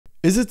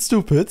Is it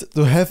stupid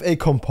to have a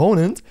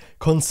component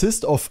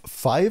consist of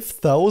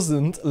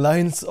 5,000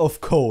 lines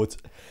of code?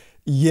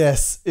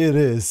 Yes, it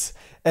is.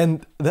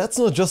 And that's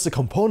not just a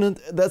component,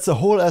 that's a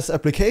whole ass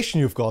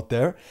application you've got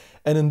there.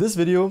 And in this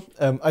video,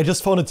 I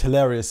just found it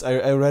hilarious.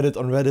 I read it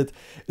on Reddit.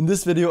 In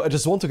this video, I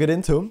just want to get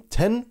into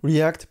 10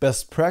 React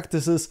best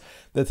practices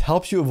that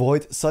help you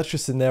avoid such a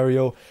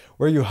scenario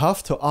where you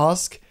have to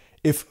ask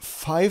if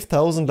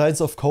 5,000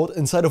 lines of code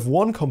inside of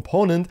one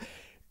component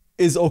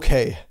is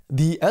okay.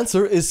 The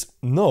answer is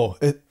no.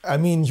 I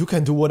mean, you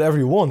can do whatever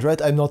you want,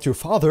 right? I'm not your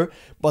father,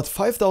 but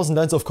 5,000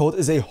 lines of code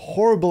is a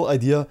horrible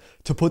idea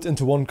to put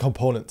into one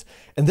component.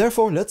 And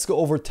therefore, let's go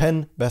over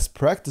 10 best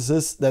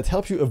practices that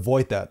help you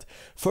avoid that.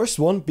 First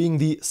one being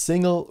the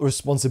single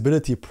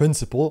responsibility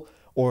principle,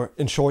 or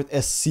in short,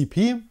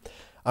 SCP.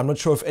 I'm not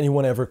sure if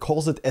anyone ever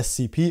calls it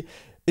SCP.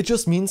 It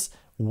just means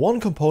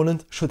one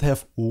component should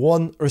have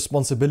one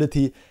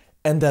responsibility,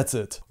 and that's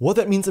it. What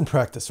that means in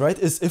practice, right,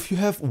 is if you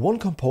have one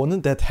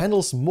component that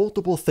handles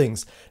multiple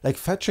things, like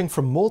fetching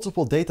from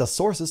multiple data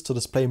sources to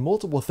display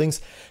multiple things,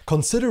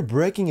 consider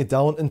breaking it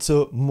down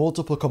into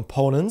multiple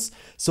components.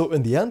 So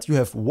in the end, you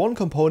have one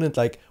component,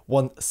 like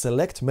one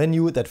select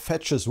menu that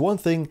fetches one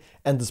thing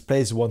and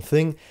displays one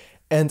thing.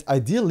 And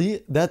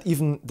ideally, that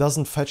even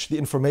doesn't fetch the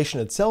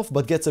information itself,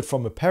 but gets it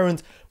from a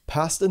parent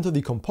passed into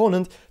the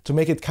component to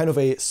make it kind of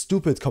a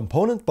stupid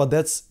component. But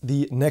that's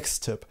the next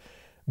tip,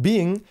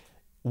 being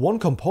one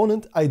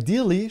component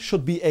ideally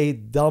should be a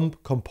dumb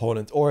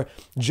component, or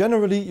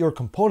generally your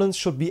components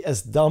should be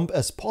as dumb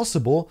as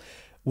possible,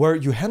 where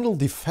you handle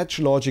the fetch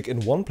logic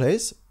in one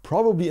place,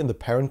 probably in the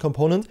parent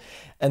component,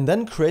 and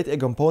then create a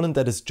component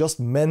that is just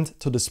meant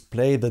to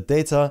display the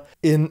data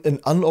in an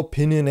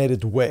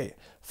unopinionated way.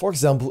 For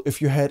example,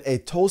 if you had a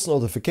toast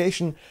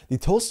notification, the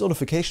toast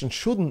notification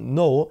shouldn't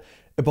know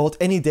about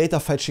any data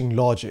fetching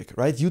logic,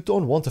 right? You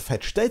don't want to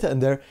fetch data in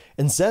there.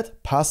 Instead,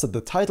 pass it the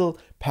title,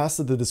 pass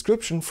it the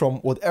description from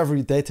whatever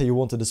data you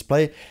want to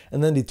display,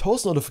 and then the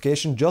toast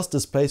notification just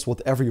displays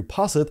whatever you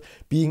pass it,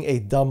 being a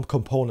dumb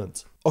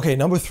component. Okay,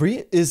 number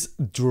 3 is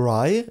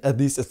dry, at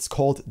least it's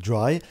called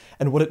dry,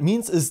 and what it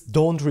means is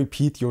don't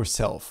repeat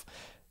yourself.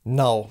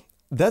 Now,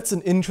 that's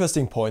an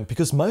interesting point,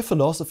 because my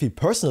philosophy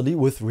personally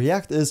with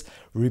React is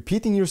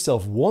repeating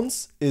yourself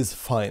once is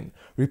fine.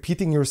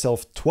 Repeating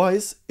yourself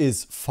twice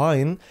is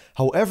fine.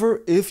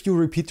 However, if you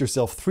repeat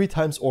yourself 3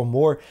 times or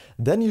more,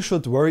 then you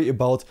should worry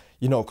about,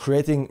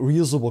 creating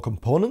reusable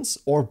components,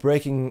 or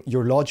breaking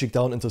your logic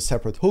down into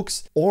separate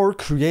hooks, or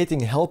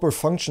creating helper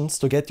functions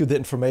to get you the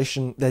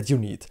information that you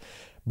need.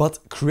 But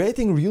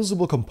creating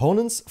reusable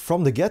components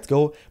from the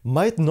get-go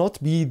might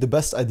not be the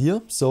best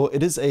idea, so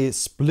it is a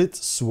split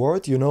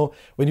sword,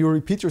 when you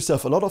repeat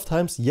yourself a lot of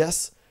times,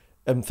 yes,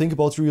 think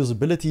about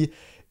reusability.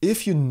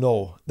 If you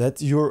know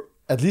that you're,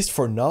 at least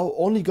for now,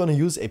 only gonna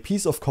use a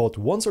piece of code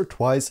once or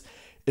twice,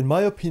 in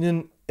my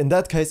opinion, in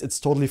that case, it's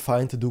totally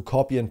fine to do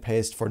copy and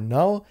paste for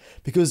now,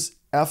 because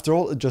after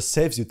all, it just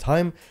saves you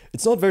time.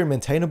 It's not very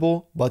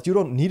maintainable, but you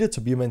don't need it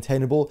to be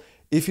maintainable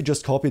if you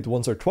just copy it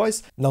once or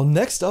twice. Now,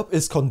 next up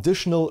is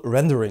conditional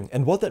rendering.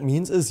 And what that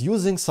means is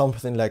using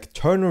something like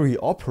ternary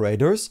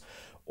operators,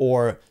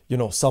 or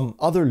some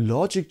other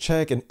logic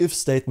check, an if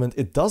statement,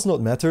 it does not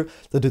matter,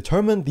 to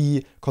determine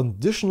the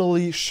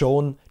conditionally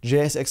shown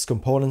JSX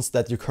components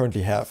that you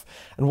currently have.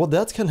 And what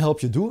that can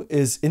help you do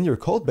is, in your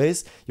code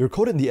base, your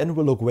code in the end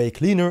will look way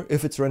cleaner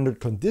if it's rendered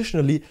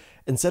conditionally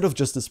instead of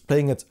just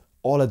displaying it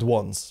all at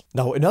once.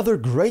 Now, another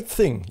great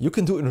thing you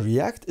can do in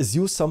React is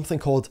use something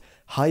called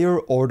higher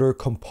order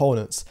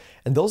components.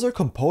 And those are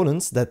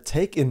components that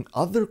take in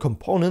other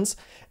components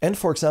and,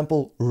 for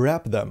example,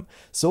 wrap them.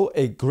 So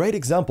a great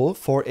example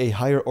for a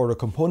higher order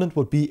component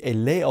would be a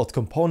layout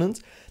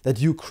component that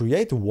you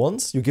create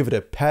once, you give it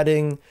a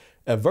padding,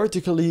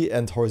 vertically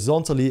and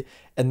horizontally,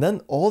 and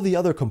then all the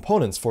other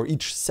components for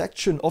each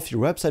section of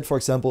your website, for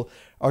example,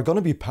 are going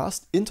to be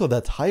passed into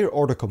that higher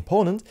order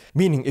component.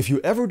 Meaning, if you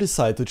ever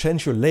decide to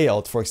change your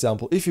layout, for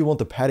example, if you want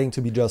the padding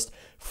to be just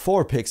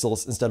 4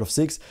 pixels instead of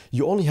 6,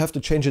 you only have to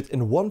change it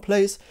in one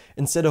place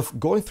instead of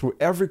going through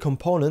every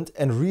component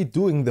and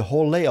redoing the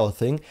whole layout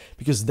thing,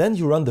 because then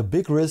you run the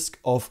big risk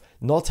of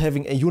not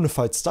having a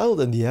unified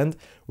style in the end,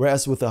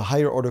 whereas with a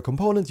higher order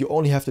component, you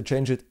only have to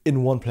change it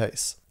in one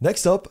place.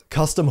 Next up,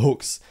 custom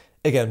hooks.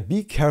 Again,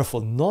 be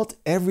careful, not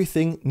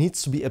everything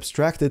needs to be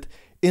abstracted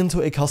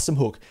into a custom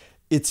hook.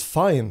 It's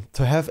fine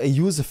to have a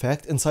use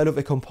effect inside of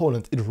a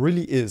component, it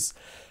really is.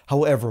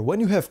 However, when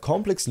you have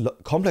complex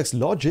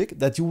logic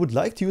that you would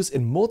like to use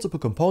in multiple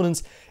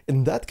components,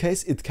 in that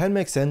case it can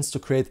make sense to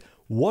create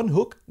one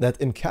hook that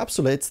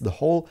encapsulates the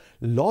whole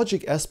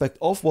logic aspect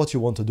of what you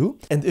want to do.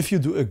 And if you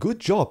do a good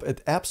job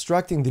at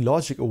abstracting the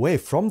logic away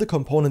from the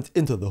component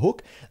into the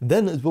hook,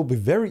 then it will be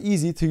very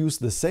easy to use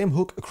the same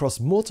hook across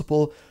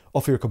multiple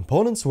of your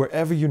components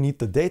wherever you need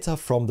the data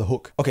from the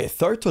hook. Okay,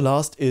 third to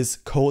last is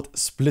code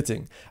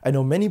splitting. I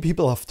know many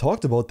people have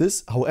talked about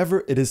this,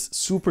 however, it is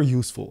super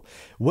useful.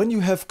 When you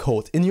have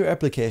code in your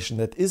application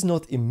that is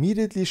not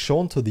immediately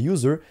shown to the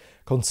user,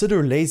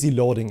 consider lazy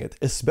loading it,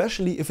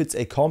 especially if it's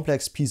a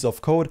complex piece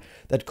of code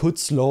that could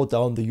slow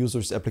down the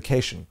user's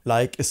application.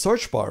 Like a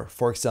search bar,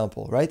 for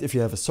example, right? If you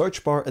have a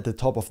search bar at the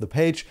top of the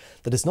page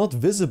that is not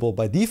visible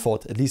by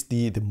default, at least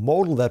the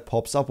modal that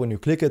pops up when you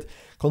click it,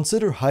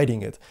 consider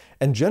hiding it.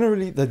 And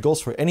generally that goes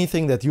for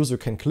anything that user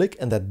can click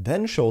and that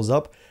then shows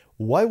up.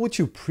 Why would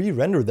you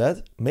pre-render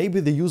that? Maybe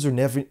the user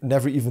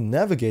never even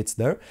navigates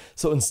there.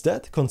 So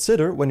instead,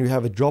 consider when you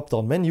have a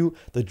drop-down menu,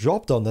 the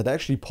drop-down that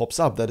actually pops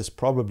up, that is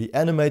probably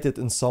animated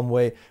in some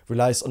way,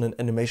 relies on an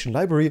animation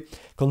library.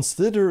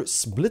 Consider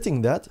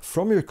splitting that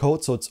from your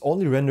code so it's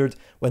only rendered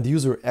when the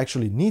user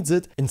actually needs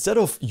it, instead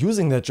of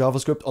using that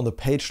JavaScript on the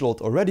page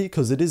load already,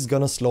 because it is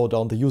gonna slow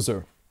down the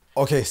user.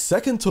 Okay,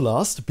 second to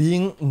last,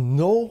 being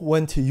know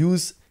when to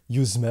use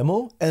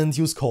memo and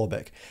use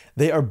callback.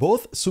 They are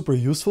both super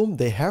useful,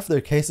 they have their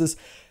cases,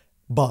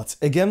 but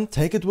again,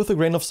 take it with a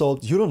grain of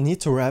salt. You don't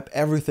need to wrap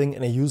everything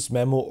in a use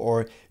memo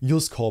or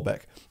use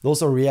callback.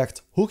 Those are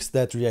React hooks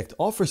that React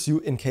offers you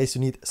in case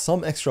you need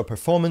some extra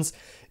performance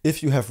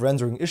if you have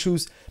rendering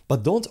issues,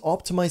 but don't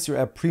optimize your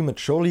app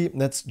prematurely.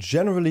 That's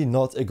generally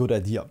not a good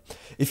idea.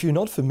 If you're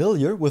not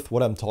familiar with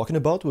what I'm talking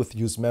about with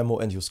use memo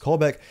and use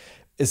callback,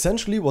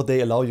 essentially what they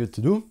allow you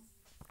to do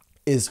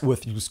is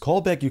with use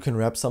callback, you can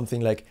wrap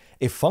something like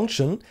a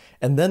function,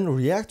 and then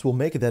React will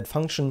make that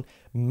function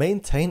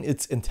maintain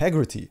its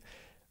integrity.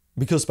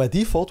 Because by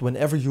default,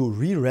 whenever you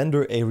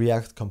re-render a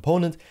React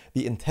component,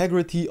 the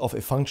integrity of a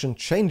function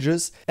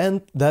changes,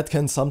 and that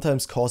can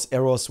sometimes cause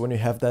errors when you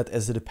have that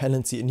as a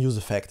dependency in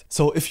useEffect.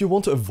 So if you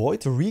want to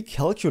avoid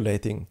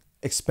recalculating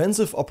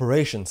expensive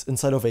operations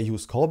inside of a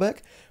use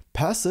callback,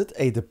 pass it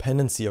a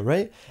dependency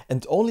array,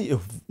 and only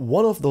if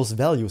one of those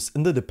values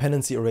in the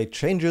dependency array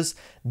changes,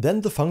 then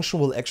the function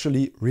will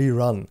actually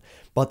rerun.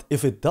 But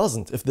if it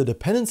doesn't, if the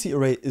dependency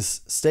array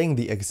is staying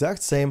the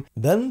exact same,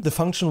 then the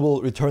function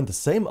will return the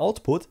same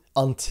output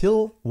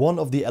until one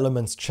of the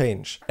elements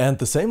change. And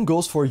the same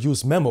goes for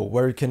use memo,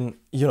 where you can,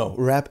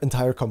 wrap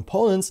entire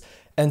components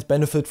and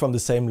benefit from the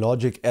same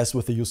logic as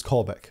with the use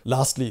callback.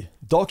 Lastly,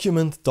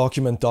 document.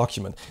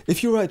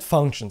 If you write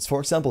functions, for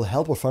example,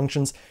 helper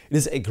functions, it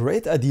is a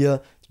great idea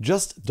to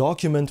just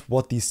document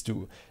what these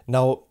do.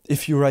 Now,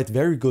 if you write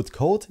very good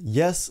code,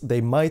 yes,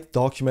 they might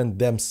document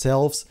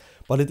themselves,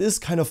 but it is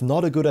kind of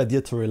not a good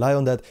idea to rely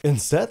on that.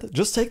 Instead,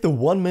 just take the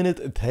 1 minute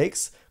it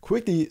takes,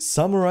 quickly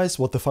summarize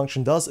what the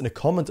function does in a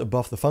comment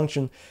above the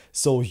function,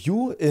 so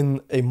you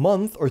in a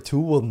month or two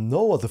will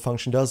know what the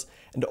function does.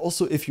 And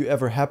also, if you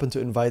ever happen to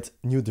invite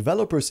new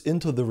developers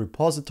into the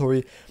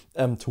repository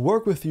to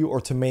work with you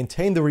or to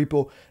maintain the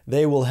repo,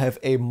 they will have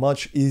a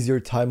much easier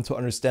time to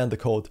understand the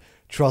code.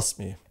 Trust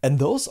me. And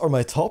those are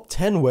my top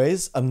 10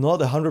 ways. I'm not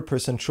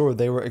 100% sure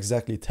they were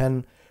exactly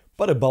 10,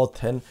 but about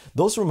 10.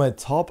 Those were my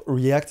top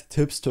React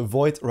tips to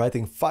avoid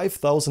writing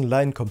 5,000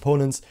 line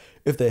components.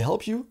 If they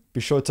help you,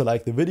 be sure to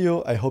like the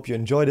video. I hope you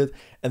enjoyed it,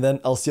 and then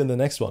I'll see you in the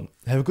next one.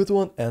 Have a good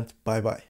one, and bye bye.